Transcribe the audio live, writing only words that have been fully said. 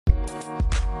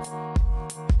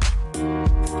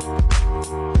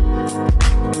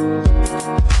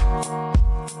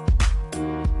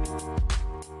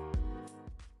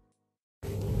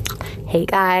Hey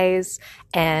guys,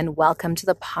 and welcome to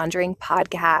the Pondering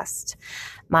Podcast.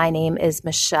 My name is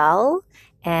Michelle,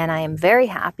 and I am very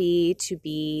happy to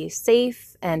be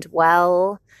safe and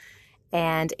well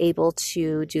and able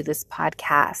to do this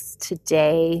podcast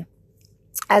today.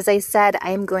 As I said,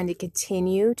 I am going to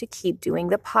continue to keep doing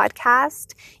the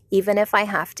podcast, even if I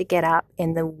have to get up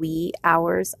in the wee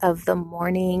hours of the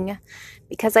morning,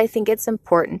 because I think it's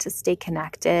important to stay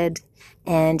connected.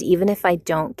 And even if I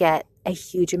don't get a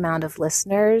huge amount of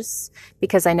listeners,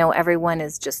 because I know everyone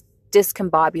is just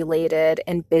discombobulated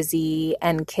and busy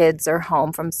and kids are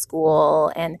home from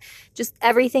school and just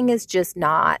everything is just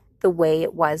not the way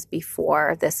it was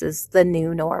before. This is the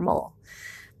new normal.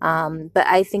 But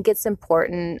I think it's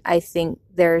important. I think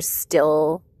there's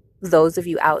still those of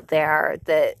you out there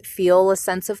that feel a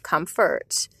sense of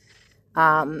comfort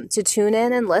to tune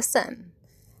in and listen.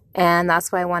 And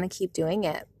that's why I want to keep doing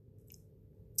it.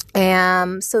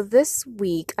 So this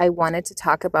week I wanted to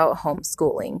talk about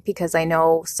homeschooling because I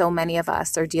know so many of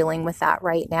us are dealing with that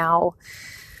right now.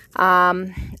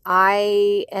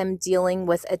 I am dealing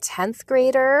with a 10th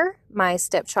grader, my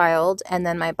stepchild, and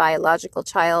then my biological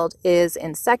child is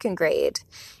in 2nd grade.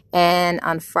 And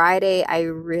on Friday, I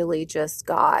really just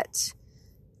got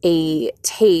a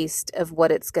taste of what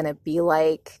it's going to be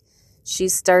like.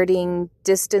 She's starting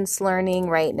distance learning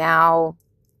right now.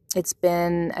 It's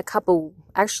been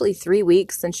 3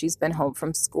 weeks since she's been home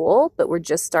from school, but we're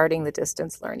just starting the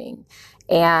distance learning.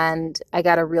 And I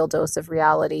got a real dose of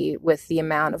reality with the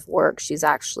amount of work she's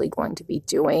actually going to be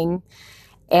doing.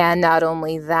 And not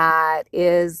only that,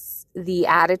 is the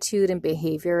attitude and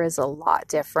behavior is a lot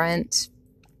different.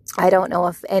 I don't know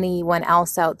if anyone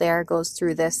else out there goes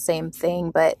through this same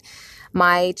thing, but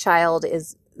my child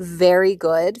is very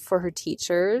good for her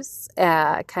teachers,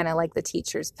 kind of like the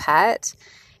teacher's pet.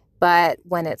 But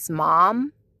when it's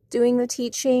mom doing the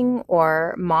teaching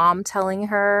or mom telling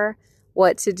her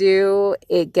what to do,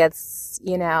 it gets,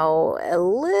 a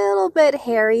little bit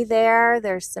hairy there.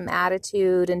 There's some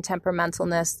attitude and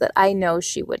temperamentalness that I know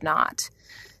she would not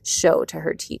show to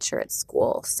her teacher at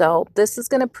school. So this is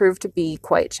going to prove to be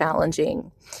quite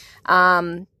challenging.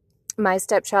 My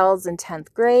stepchild's in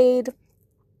 10th grade,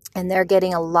 and they're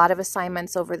getting a lot of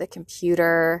assignments over the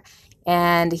computer.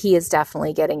 And he is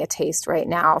definitely getting a taste right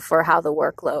now for how the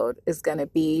workload is going to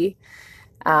be.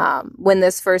 When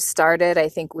this first started, I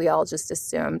think we all just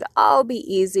assumed, it'll be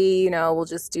easy, we'll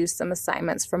just do some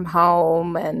assignments from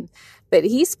home. But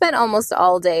he spent almost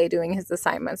all day doing his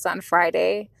assignments on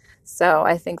Friday. So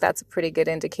I think that's a pretty good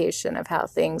indication of how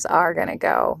things are going to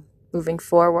go moving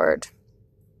forward.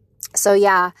 So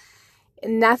yeah,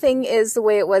 nothing is the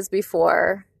way it was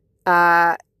before.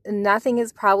 Nothing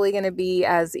is probably going to be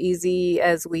as easy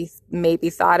as we maybe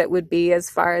thought it would be as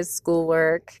far as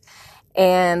schoolwork.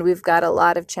 And we've got a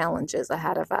lot of challenges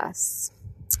ahead of us.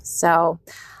 So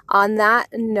on that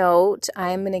note,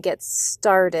 I'm going to get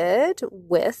started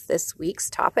with this week's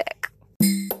topic.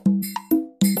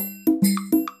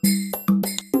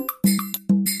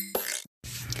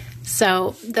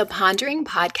 So the Pondering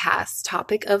Podcast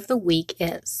topic of the week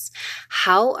is,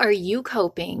 how are you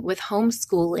coping with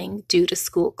homeschooling due to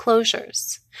school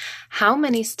closures? How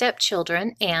many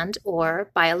stepchildren and or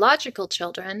biological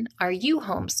children are you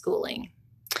homeschooling?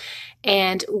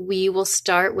 And we will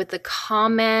start with a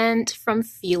comment from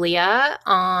Philia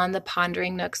on the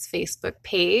Pondering Nooks Facebook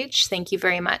page. Thank you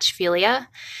very much, Philia.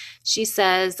 She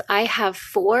says, I have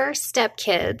 4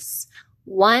 stepkids,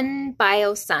 1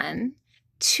 bio son,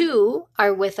 2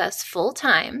 are with us full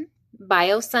time.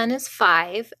 Bio son is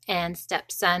 5 and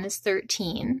stepson is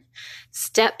 13.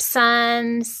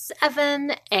 Stepson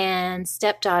 7 and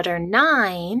stepdaughter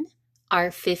 9 are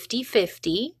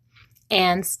 50-50.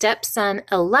 And stepson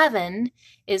 11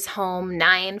 is home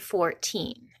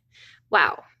 9-14.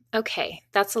 Wow. Okay,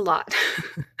 that's a lot.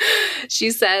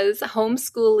 She says,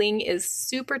 homeschooling is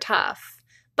super tough,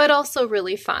 but also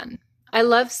really fun. I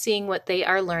love seeing what they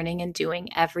are learning and doing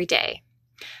every day.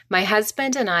 My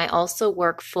husband and I also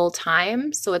work full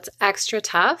time, so it's extra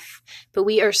tough, but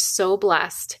we are so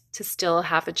blessed to still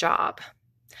have a job.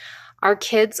 Our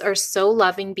kids are so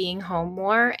loving being home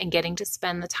more and getting to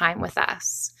spend the time with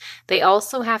us. They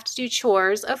also have to do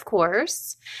chores, of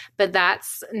course, but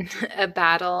that's a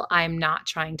battle I'm not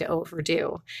trying to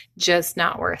overdo. Just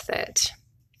not worth it.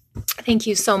 Thank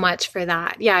you so much for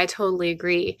that. Yeah, I totally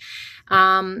agree.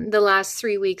 The last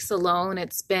 3 weeks alone,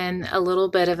 it's been a little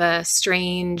bit of a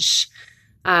strange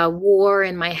war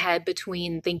in my head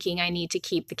between thinking I need to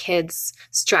keep the kids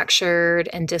structured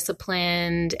and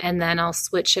disciplined, and then I'll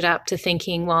switch it up to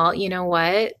thinking, well, you know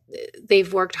what?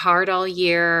 They've worked hard all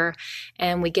year,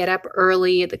 and we get up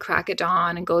early at the crack of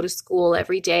dawn and go to school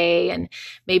every day, and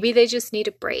maybe they just need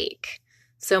a break.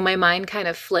 So my mind kind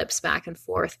of flips back and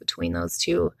forth between those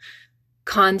two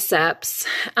concepts.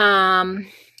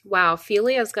 Wow,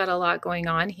 Felia's got a lot going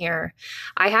on here.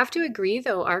 I have to agree,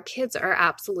 though, our kids are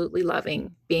absolutely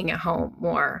loving being at home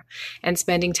more and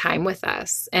spending time with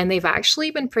us. And they've actually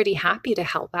been pretty happy to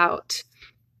help out.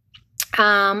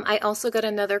 I also got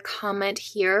another comment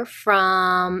here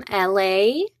from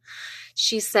LA.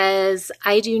 She says,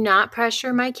 I do not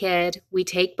pressure my kid. We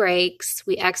take breaks.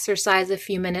 We exercise a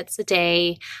few minutes a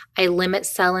day. I limit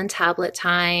cell and tablet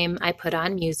time. I put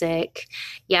on music.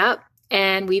 Yep.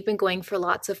 And we've been going for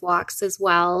lots of walks as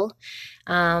well.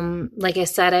 Like I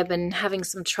said, I've been having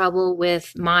some trouble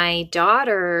with my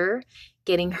daughter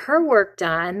getting her work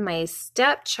done. My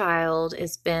stepchild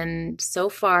has been so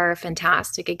far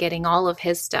fantastic at getting all of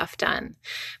his stuff done,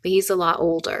 but he's a lot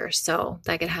older, so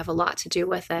that could have a lot to do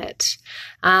with it.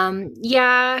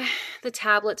 Yeah, the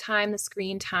tablet time, the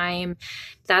screen time,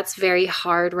 that's very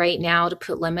hard right now to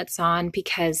put limits on,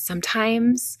 because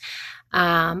sometimes,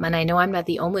 and I know I'm not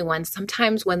the only one,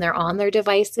 sometimes when they're on their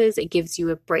devices, it gives you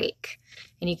a break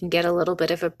and you can get a little bit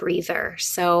of a breather.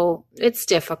 So it's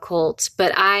difficult,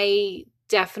 but I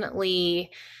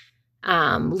definitely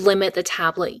limit the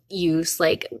tablet use.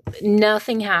 Like,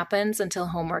 nothing happens until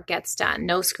homework gets done.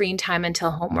 No screen time until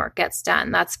homework gets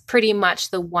done. That's pretty much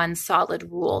the one solid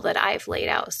rule that I've laid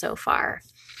out so far.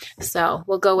 So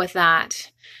we'll go with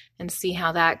that and see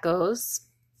how that goes.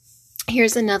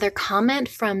 Here's another comment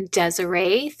from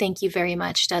Desiree. Thank you very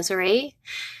much, Desiree.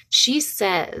 She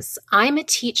says, I'm a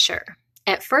teacher.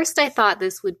 At first, I thought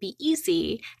this would be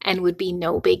easy and would be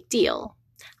no big deal.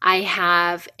 I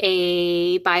have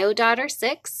a bio daughter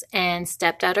 6 and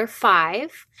stepdaughter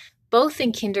 5, both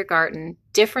in kindergarten,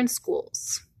 different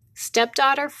schools.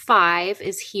 Stepdaughter 5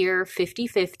 is here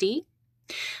 50-50.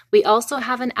 We also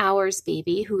have an hours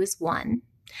baby who is 1.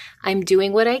 I'm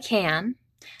doing what I can.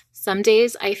 Some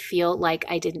days I feel like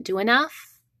I didn't do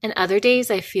enough, and other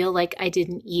days I feel like I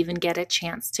didn't even get a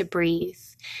chance to breathe.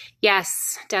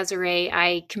 Yes, Desiree,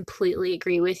 I completely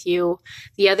agree with you.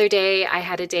 The other day I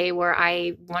had a day where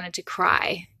I wanted to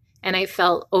cry and I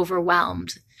felt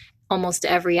overwhelmed almost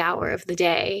every hour of the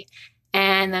day.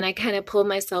 And then I kind of pulled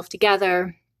myself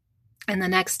together, and the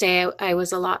next day I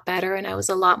was a lot better and I was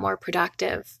a lot more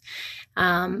productive.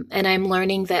 And I'm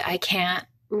learning that I can't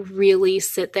really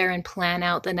sit there and plan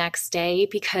out the next day,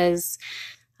 because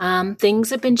things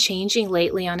have been changing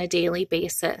lately on a daily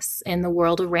basis in the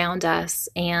world around us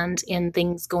and in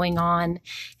things going on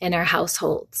in our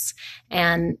households.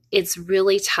 And it's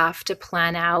really tough to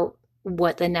plan out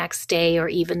what the next day or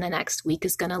even the next week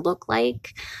is going to look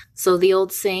like. So the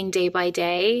old saying, day by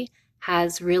day,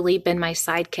 has really been my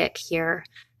sidekick here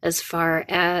as far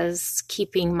as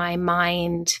keeping my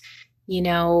mind,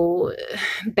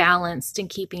 balanced and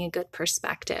keeping a good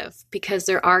perspective, because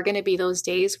there are going to be those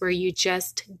days where you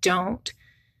just don't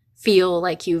feel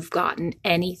like you've gotten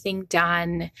anything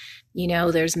done.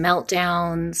 There's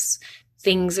meltdowns,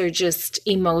 things are just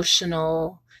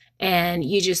emotional, and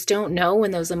you just don't know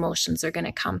when those emotions are going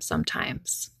to come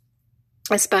sometimes,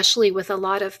 especially with a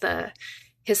lot of the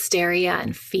hysteria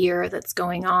and fear that's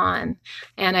going on.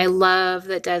 And I love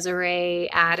that Desiree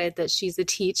added that she's a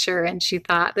teacher and she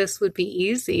thought this would be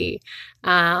easy.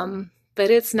 But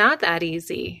it's not that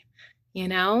easy,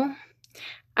 All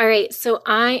right, so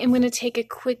I am going to take a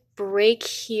quick break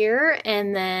here,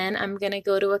 and then I'm going to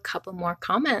go to a couple more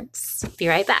comments. Be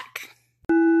right back.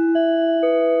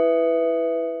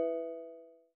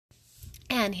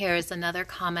 And here is another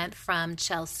comment from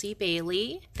Chelsea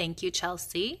Bailey. Thank you,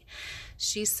 Chelsea.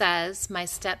 She says, my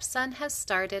stepson has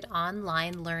started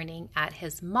online learning at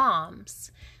his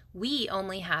mom's. We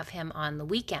only have him on the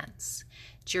weekends.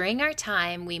 During our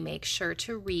time, we make sure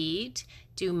to read,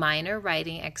 do minor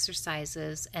writing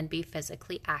exercises, and be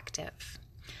physically active.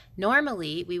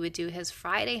 Normally, we would do his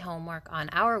Friday homework on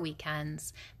our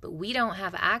weekends, but we don't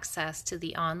have access to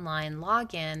the online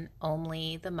login,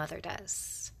 only the mother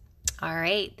does. All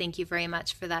right. Thank you very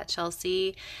much for that,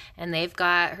 Chelsea. And they've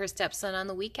got her stepson on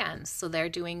the weekends, so they're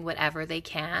doing whatever they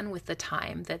can with the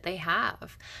time that they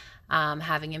have.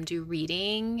 Having him do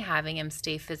reading, having him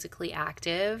stay physically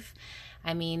active.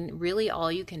 I mean, really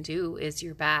all you can do is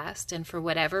your best. And for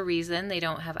whatever reason, they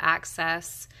don't have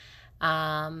access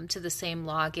to the same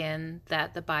login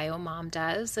that the bio mom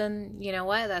does. And you know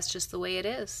what? That's just the way it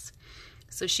is.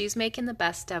 So she's making the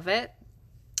best of it.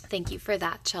 Thank you for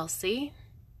that, Chelsea.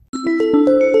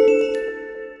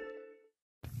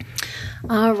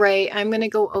 All right, I'm going to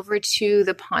go over to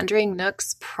the Pondering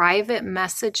Nooks private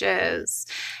messages.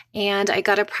 And I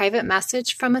got a private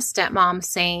message from a stepmom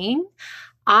saying,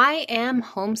 I am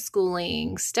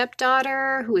homeschooling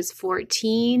stepdaughter who is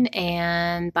 14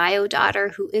 and bio daughter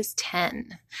who is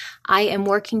 10. I am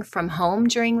working from home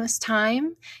during this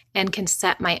time and can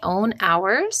set my own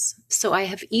hours. So I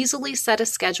have easily set a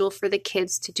schedule for the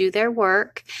kids to do their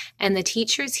work, and the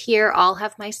teachers here all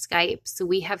have my Skype. So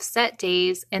we have set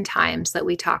days and times that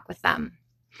we talk with them.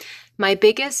 My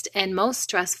biggest and most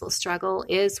stressful struggle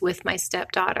is with my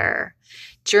stepdaughter.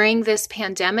 During this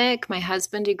pandemic, my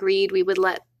husband agreed we would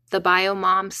let the bio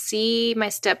mom see my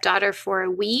stepdaughter for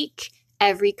a week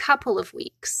every couple of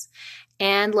weeks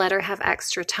and let her have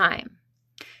extra time.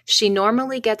 She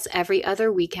normally gets every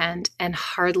other weekend and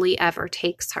hardly ever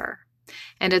takes her,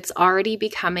 and it's already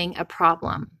becoming a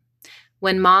problem.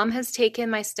 When mom has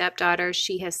taken my stepdaughter,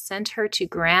 she has sent her to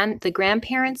the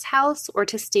grandparents' house or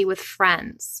to stay with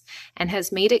friends, and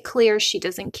has made it clear she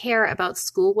doesn't care about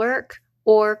schoolwork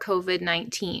or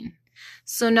COVID-19.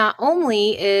 So not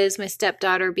only is my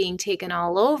stepdaughter being taken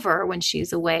all over when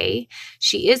she's away,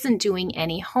 she isn't doing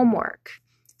any homework.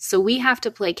 So we have to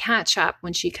play catch up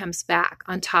when she comes back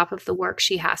on top of the work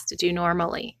she has to do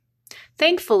normally.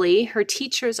 Thankfully, her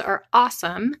teachers are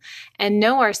awesome and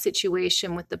know our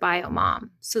situation with the bio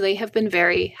mom, so they have been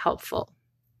very helpful.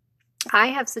 I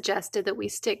have suggested that we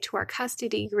stick to our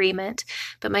custody agreement,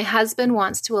 but my husband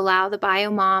wants to allow the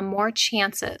bio mom more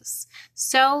chances.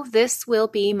 So this will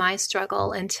be my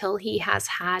struggle until he has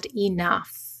had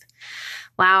enough.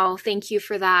 Wow, thank you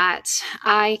for that.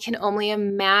 I can only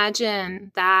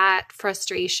imagine that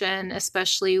frustration,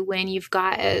 especially when you've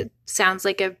got sounds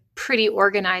like a pretty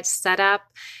organized setup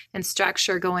and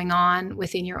structure going on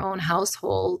within your own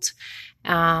household.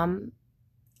 And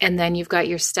then you've got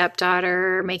your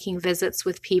stepdaughter making visits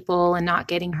with people and not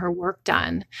getting her work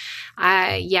done.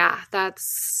 And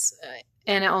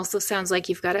it also sounds like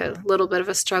you've got a little bit of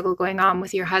a struggle going on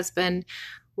with your husband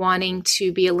wanting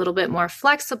to be a little bit more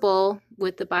flexible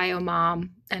with the bio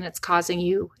mom, and it's causing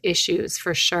you issues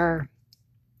for sure.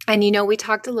 And we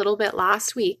talked a little bit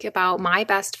last week about my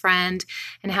best friend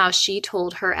and how she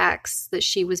told her ex that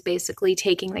she was basically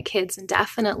taking the kids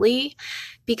indefinitely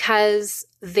because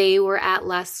they were at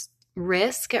less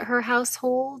risk at her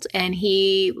household, and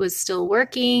he was still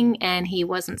working and he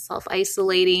wasn't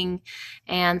self-isolating.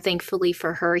 And thankfully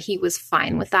for her, he was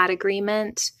fine with that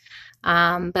agreement.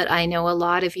 But I know a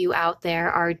lot of you out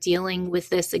there are dealing with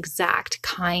this exact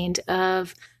kind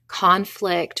of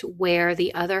conflict where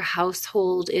the other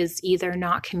household is either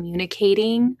not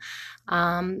communicating,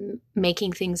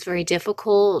 making things very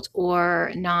difficult,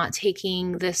 or not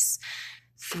taking this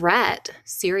threat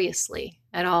seriously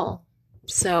at all.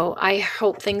 So I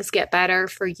hope things get better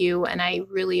for you, and I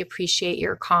really appreciate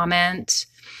your comment.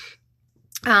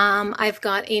 I've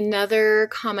got another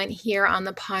comment here on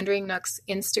the Pondering Nooks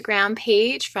Instagram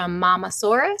page from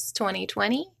Mamasaurus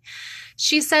 2020.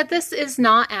 She said, this is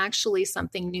not actually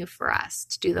something new for us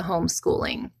to do the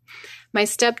homeschooling. My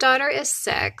stepdaughter is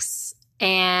 6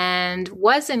 and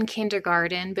was in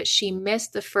kindergarten, but she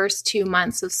missed the first 2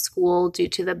 months of school due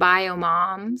to the bio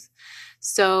moms.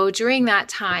 So during that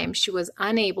time, she was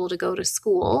unable to go to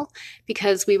school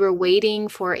because we were waiting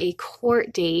for a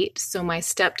court date. So my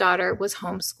stepdaughter was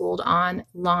homeschooled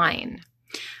online.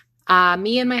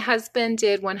 Me and my husband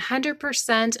did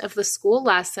 100% of the school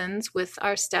lessons with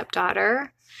our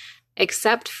stepdaughter,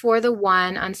 except for the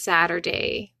one on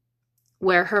Saturday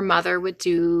where her mother would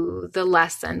do the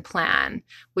lesson plan,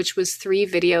 which was 3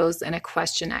 videos and a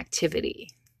question activity.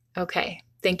 Okay.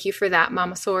 Thank you for that,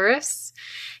 Mamasaurus.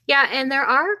 Yeah, and there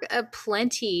are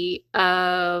plenty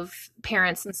of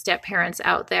parents and step-parents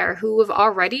out there who have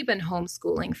already been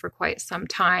homeschooling for quite some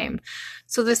time.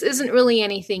 So this isn't really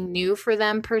anything new for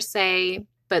them per se,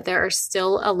 but there are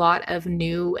still a lot of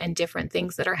new and different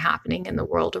things that are happening in the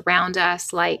world around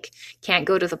us, like can't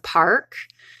go to the park,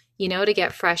 to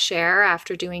get fresh air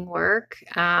after doing work.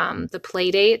 The play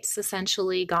dates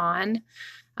essentially gone.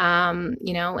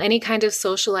 Any kind of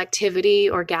social activity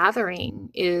or gathering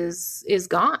is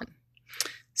gone.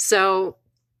 So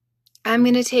I'm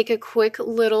going to take a quick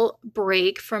little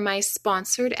break for my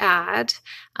sponsored ad.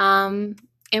 And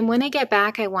when I get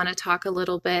back, I want to talk a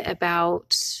little bit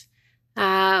about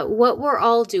what we're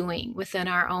all doing within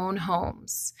our own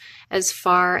homes as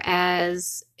far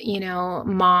as,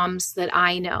 moms that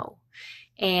I know.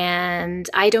 And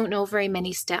I don't know very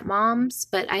many stepmoms,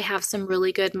 but I have some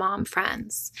really good mom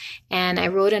friends. And I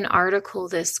wrote an article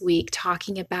this week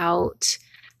talking about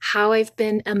how I've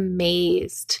been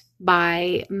amazed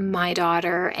by my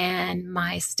daughter and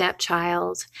my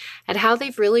stepchild at how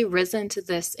they've really risen to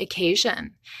this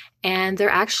occasion. And they're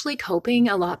actually coping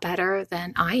a lot better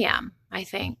than I am, I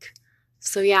think.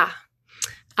 So yeah.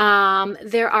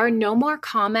 There are no more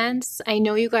comments. I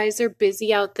know you guys are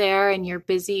busy out there and you're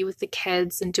busy with the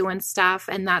kids and doing stuff,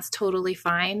 and that's totally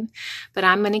fine. But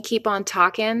I'm going to keep on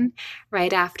talking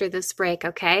right after this break,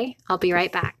 okay? I'll be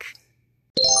right back.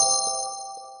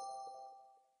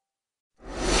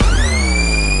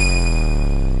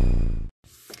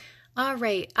 All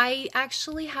right, I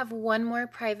actually have one more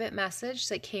private message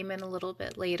that came in a little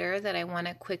bit later that I want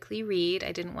to quickly read.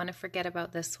 I didn't want to forget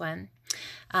about this one.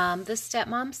 The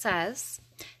stepmom says,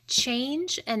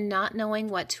 change and not knowing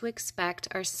what to expect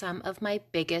are some of my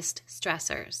biggest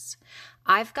stressors.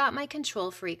 I've got my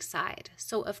control freak side,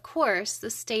 so of course the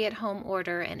stay-at-home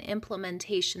order and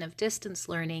implementation of distance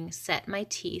learning set my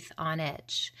teeth on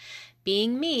edge.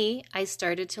 Being me, I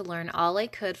started to learn all I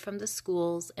could from the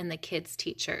schools and the kids'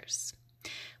 teachers.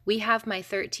 We have my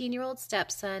 13-year-old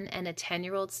stepson and a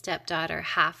 10-year-old stepdaughter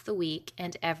half the week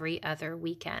and every other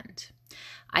weekend.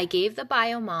 I gave the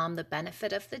bio mom the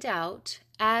benefit of the doubt,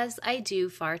 as I do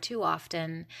far too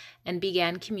often, and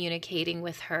began communicating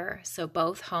with her so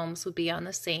both homes would be on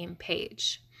the same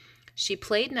page. She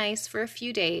played nice for a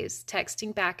few days,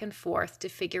 texting back and forth to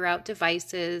figure out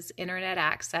devices, internet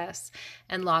access,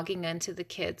 and logging into the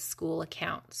kids' school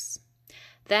accounts.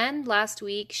 Then, last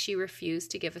week, she refused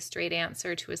to give a straight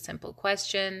answer to a simple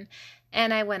question,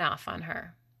 and I went off on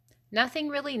her. Nothing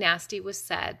really nasty was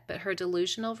said, but her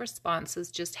delusional responses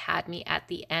just had me at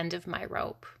the end of my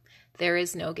rope. There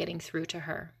is no getting through to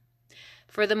her.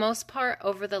 For the most part,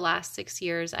 over the last 6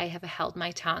 years, I have held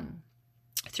my tongue.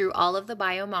 Through all of the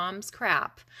bio mom's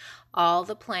crap, all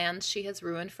the plans she has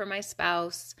ruined for my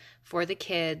spouse, for the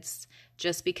kids,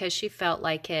 just because she felt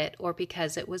like it or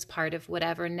because it was part of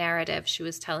whatever narrative she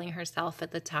was telling herself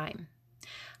at the time.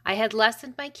 I had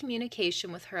lessened my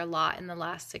communication with her a lot in the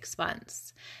last 6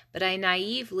 months, but I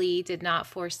naively did not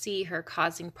foresee her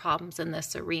causing problems in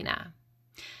this arena.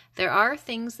 There are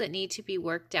things that need to be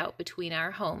worked out between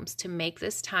our homes to make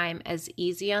this time as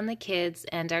easy on the kids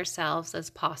and ourselves as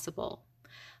possible.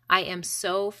 I am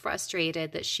so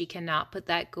frustrated that she cannot put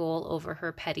that goal over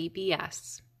her petty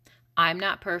BS. I'm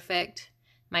not perfect.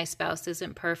 My spouse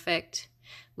isn't perfect.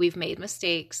 We've made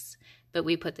mistakes, but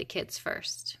we put the kids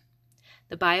first.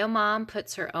 The bio mom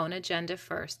puts her own agenda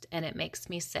first, and it makes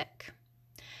me sick.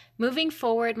 Moving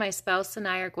forward, my spouse and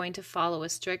I are going to follow a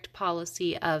strict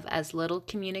policy of as little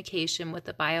communication with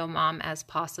the bio mom as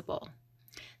possible.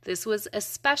 This was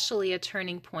especially a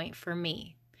turning point for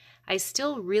me. I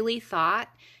still really thought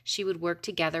she would work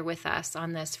together with us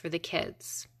on this for the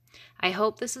kids. I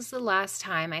hope this is the last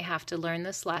time I have to learn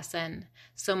this lesson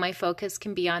so my focus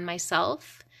can be on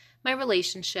myself, my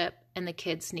relationship, and the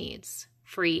kids' needs,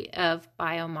 free of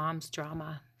bio mom's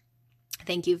drama.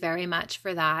 Thank you very much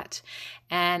for that.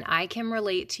 And I can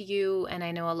relate to you, and I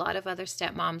know a lot of other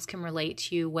stepmoms can relate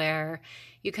to you, where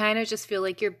you kind of just feel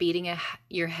like you're beating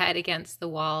your head against the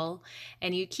wall,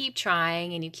 and you keep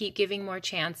trying and you keep giving more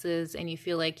chances, and you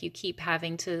feel like you keep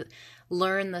having to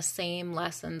learn the same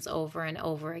lessons over and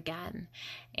over again.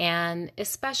 And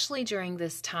especially during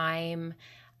this time,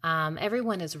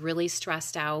 everyone is really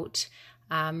stressed out.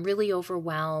 Really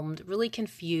overwhelmed, really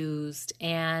confused,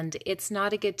 and it's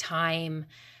not a good time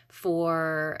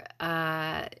for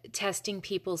testing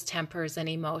people's tempers and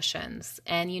emotions.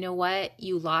 And you know what?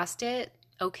 You lost it.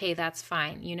 Okay, that's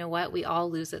fine. You know what? We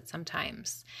all lose it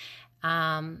sometimes.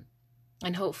 And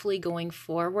hopefully going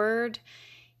forward,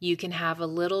 you can have a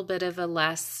little bit of a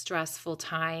less stressful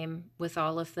time with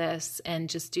all of this and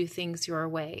just do things your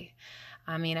way.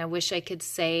 I mean, I wish I could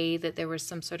say that there was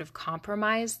some sort of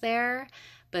compromise there,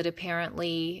 but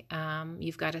apparently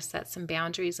you've got to set some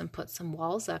boundaries and put some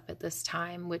walls up at this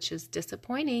time, which is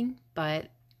disappointing.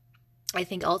 But I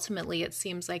think ultimately it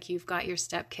seems like you've got your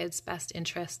stepkids' best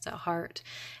interests at heart,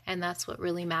 and that's what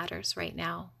really matters right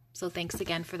now. So thanks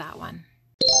again for that one.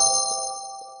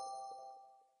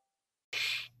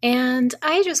 And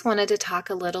I just wanted to talk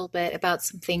a little bit about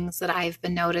some things that I've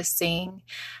been noticing.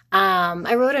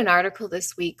 I wrote an article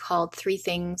this week called 3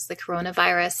 Things the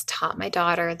Coronavirus Taught My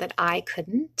Daughter That I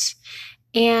Couldn't.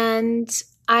 And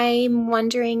I'm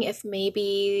wondering if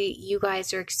maybe you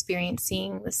guys are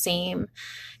experiencing the same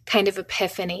kind of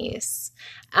epiphanies.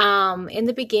 In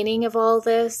the beginning of all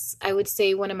this, I would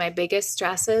say one of my biggest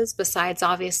stresses, besides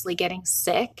obviously getting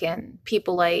sick and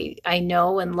people I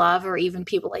know and love, or even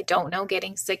people I don't know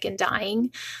getting sick and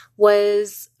dying,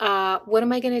 was what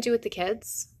am I going to do with the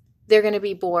kids? They're going to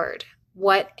be bored.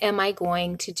 What am I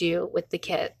going to do with the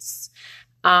kids?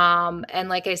 And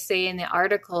like I say in the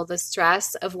article, the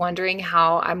stress of wondering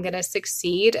how I'm going to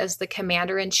succeed as the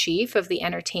commander in chief of the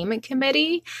entertainment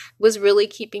committee was really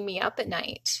keeping me up at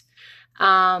night.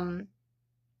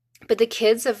 But the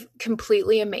kids have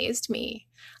completely amazed me.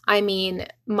 I mean,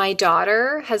 my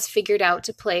daughter has figured out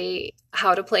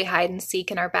how to play hide and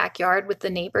seek in our backyard with the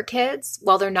neighbor kids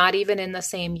while they're not even in the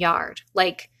same yard.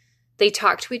 Like, they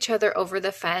talk to each other over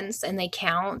the fence and they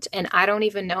count, and I don't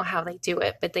even know how they do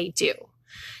it, but they do.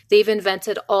 They've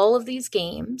invented all of these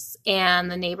games, and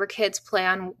the neighbor kids play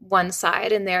on one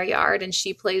side in their yard and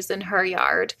she plays in her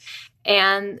yard,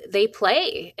 and they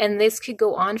play, and this could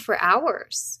go on for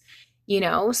hours.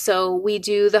 So we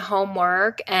do the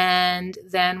homework, and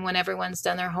then when everyone's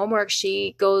done their homework,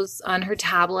 she goes on her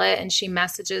tablet and she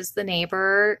messages the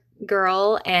neighbor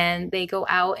girl, and they go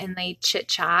out and they chit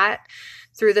chat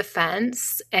through the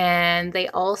fence, and they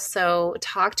also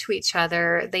talk to each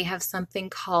other. They have something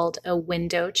called a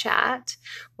window chat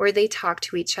where they talk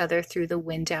to each other through the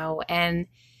window, and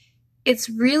it's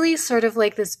really sort of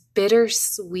like this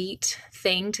bittersweet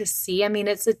thing to see. I mean,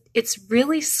 it's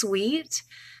really sweet,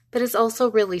 but it's also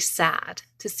really sad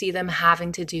to see them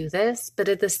having to do this. But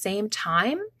at the same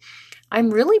time,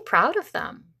 I'm really proud of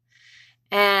them.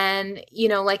 And,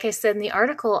 like I said in the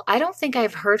article, I don't think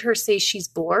I've heard her say she's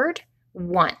bored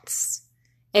once.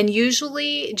 And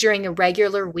usually during a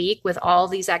regular week with all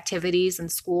these activities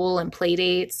and school and play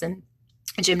dates and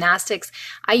gymnastics,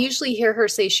 I usually hear her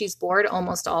say she's bored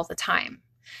almost all the time.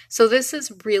 So this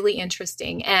is really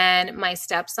interesting. And my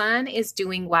stepson is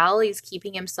doing well. He's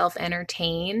keeping himself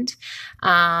entertained.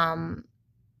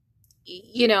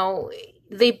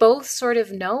 They both sort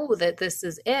of know that this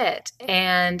is it.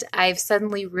 And I've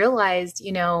suddenly realized,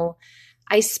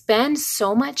 I spend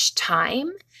so much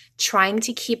time trying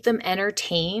to keep them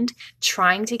entertained,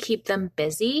 trying to keep them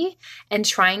busy, and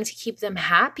trying to keep them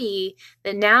happy,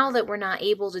 that now that we're not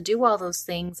able to do all those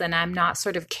things and I'm not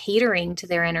sort of catering to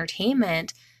their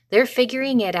entertainment, they're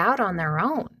figuring it out on their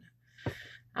own,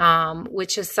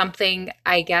 which is something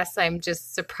I guess I'm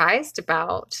just surprised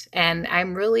about. And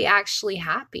I'm really actually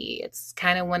happy. It's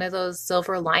kind of one of those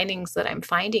silver linings that I'm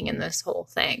finding in this whole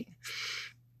thing.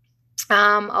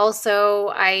 Also,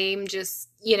 I'm just,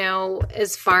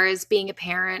 as far as being a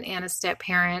parent and a step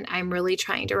parent, I'm really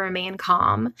trying to remain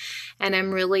calm, and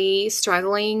I'm really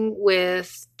struggling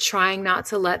with trying not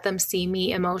to let them see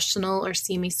me emotional or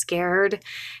see me scared.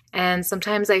 And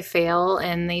sometimes I fail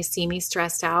and they see me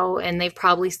stressed out, and they've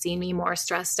probably seen me more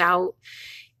stressed out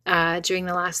during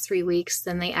the last 3 weeks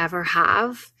than they ever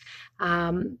have,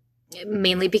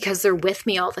 mainly because they're with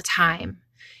me all the time,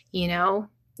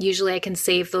 Usually I can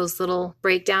save those little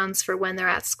breakdowns for when they're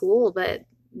at school, but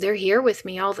they're here with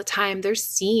me all the time. They're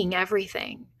seeing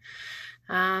everything.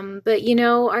 But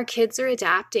our kids are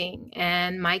adapting,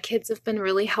 and my kids have been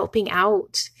really helping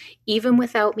out, even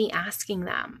without me asking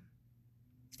them,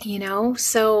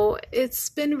 so it's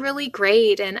been really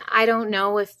great. And I don't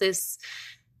know if this,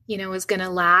 is going to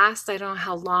last. I don't know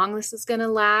how long this is going to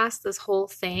last, this whole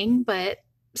thing, but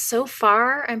so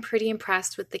far I'm pretty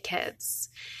impressed with the kids.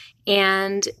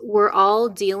 And we're all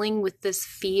dealing with this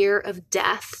fear of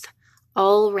death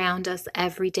all around us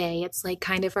every day. It's like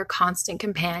kind of our constant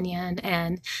companion,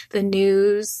 and the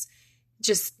news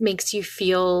just makes you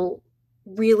feel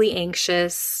really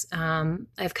anxious.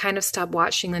 I've kind of stopped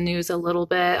watching the news a little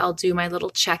bit. I'll do my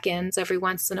little check-ins every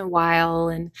once in a while,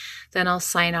 and then I'll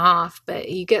sign off. But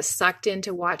you get sucked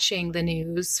into watching the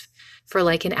news for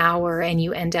like an hour, and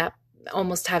you end up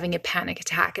almost having a panic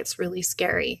attack. It's really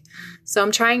scary. So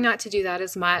I'm trying not to do that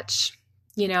as much.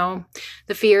 The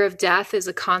fear of death is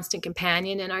a constant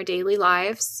companion in our daily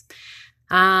lives.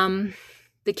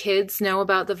 The kids know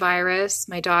about the virus.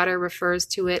 My daughter refers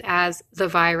to it as the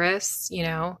virus.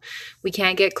 We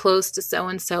can't get close to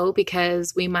so-and-so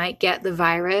because we might get the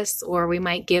virus, or we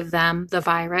might give them the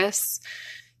virus.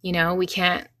 We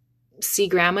can't see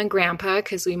grandma and grandpa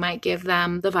because we might give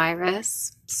them the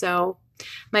virus. So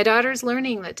my daughter's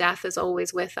learning that death is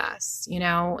always with us,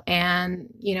 and,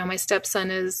 my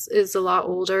stepson is a lot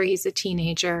older. He's a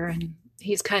teenager, and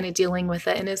he's kind of dealing with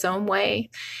it in his own way,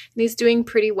 and he's doing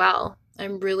pretty well.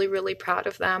 I'm really, really proud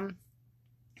of them.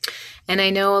 And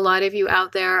I know a lot of you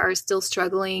out there are still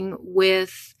struggling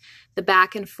with the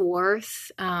back and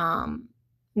forth,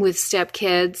 with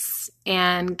stepkids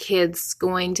and kids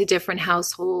going to different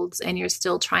households, and you're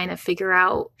still trying to figure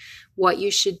out what you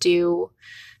should do.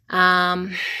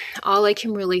 All I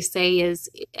can really say is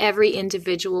every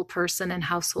individual person and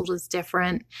household is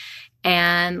different.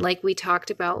 And like we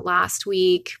talked about last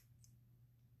week,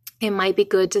 it might be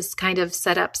good to kind of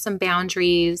set up some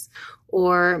boundaries,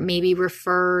 or maybe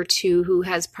refer to who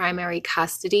has primary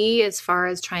custody as far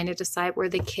as trying to decide where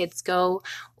the kids go.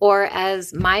 Or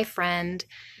as my friend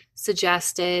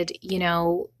suggested,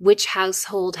 which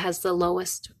household has the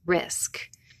lowest risk,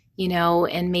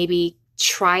 and maybe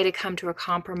try to come to a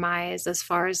compromise as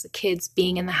far as the kids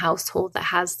being in the household that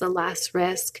has the less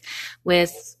risk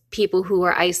with people who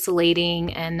are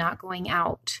isolating and not going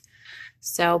out.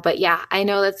 So, but yeah, I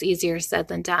know that's easier said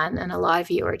than done. And a lot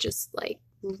of you are just like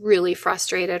really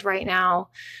frustrated right now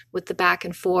with the back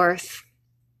and forth,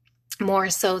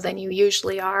 more so than you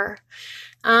usually are.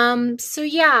 So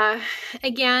yeah,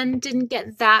 again, didn't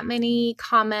get that many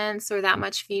comments or that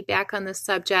much feedback on this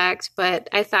subject, but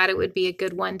I thought it would be a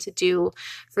good one to do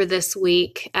for this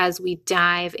week as we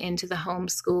dive into the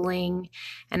homeschooling.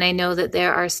 And I know that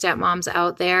there are stepmoms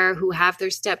out there who have their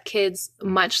stepkids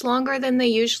much longer than they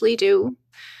usually do.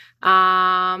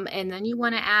 And then you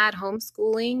want to add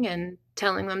homeschooling and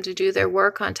telling them to do their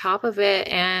work on top of it.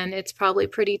 And it's probably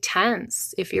pretty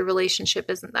tense if your relationship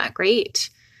isn't that great.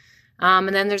 And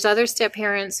then there's other step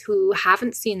parents who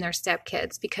haven't seen their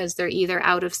stepkids because they're either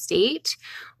out of state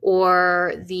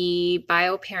or the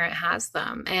bio parent has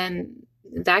them. And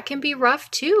that can be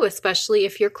rough too, especially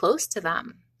if you're close to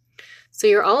them. So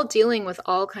you're all dealing with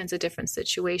all kinds of different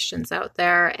situations out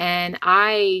there. And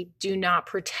I do not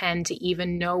pretend to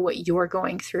even know what you're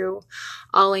going through.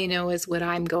 All I know is what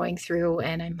I'm going through.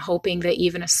 And I'm hoping that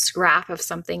even a scrap of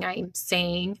something I'm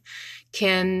saying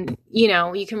can,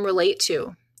 you can relate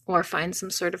to or find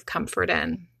some sort of comfort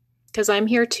in, because I'm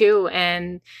here too.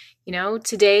 And,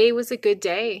 today was a good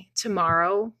day.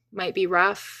 Tomorrow might be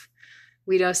rough.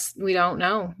 We don't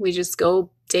know. We just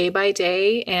go day by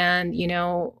day. And,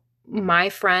 my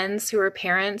friends who are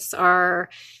parents are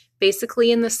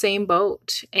basically in the same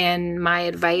boat. And my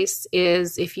advice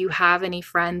is, if you have any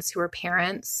friends who are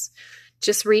parents,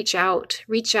 just reach out,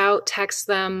 text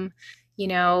them.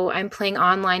 I'm playing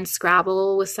online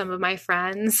Scrabble with some of my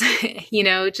friends,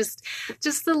 just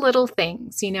the little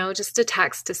things, just a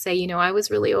text to say, I was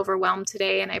really overwhelmed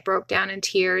today and I broke down in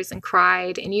tears and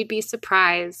cried, and you'd be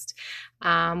surprised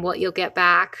what you'll get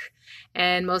back.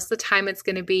 And most of the time it's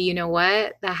going to be, you know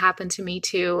what, that happened to me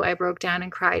too. I broke down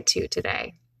and cried too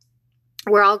today.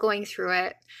 We're all going through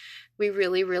it. We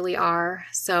really, really are.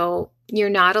 So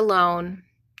you're not alone.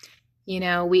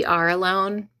 We are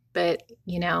alone. But,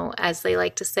 as they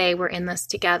like to say, we're in this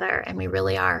together, and we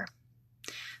really are.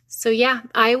 So yeah,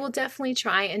 I will definitely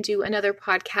try and do another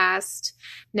podcast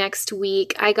next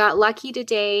week. I got lucky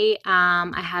today.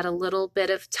 I had a little bit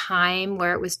of time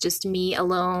where it was just me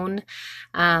alone.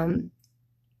 My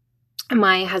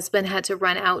husband had to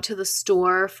run out to the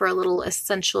store for a little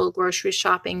essential grocery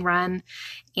shopping run,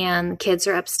 and the kids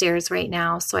are upstairs right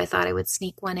now. So I thought I would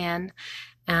sneak one in.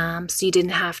 So you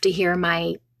didn't have to hear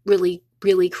my really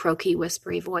croaky,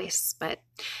 whispery voice, but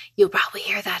you'll probably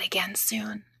hear that again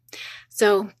soon.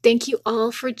 So thank you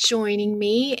all for joining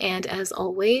me. And as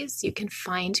always, you can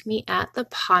find me at The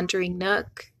Pondering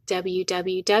Nook,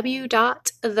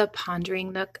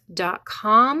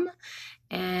 www.theponderingnook.com.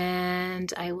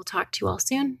 And I will talk to you all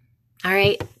soon. All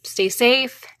right. Stay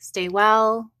safe, stay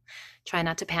well, try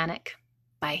not to panic.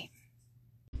 Bye.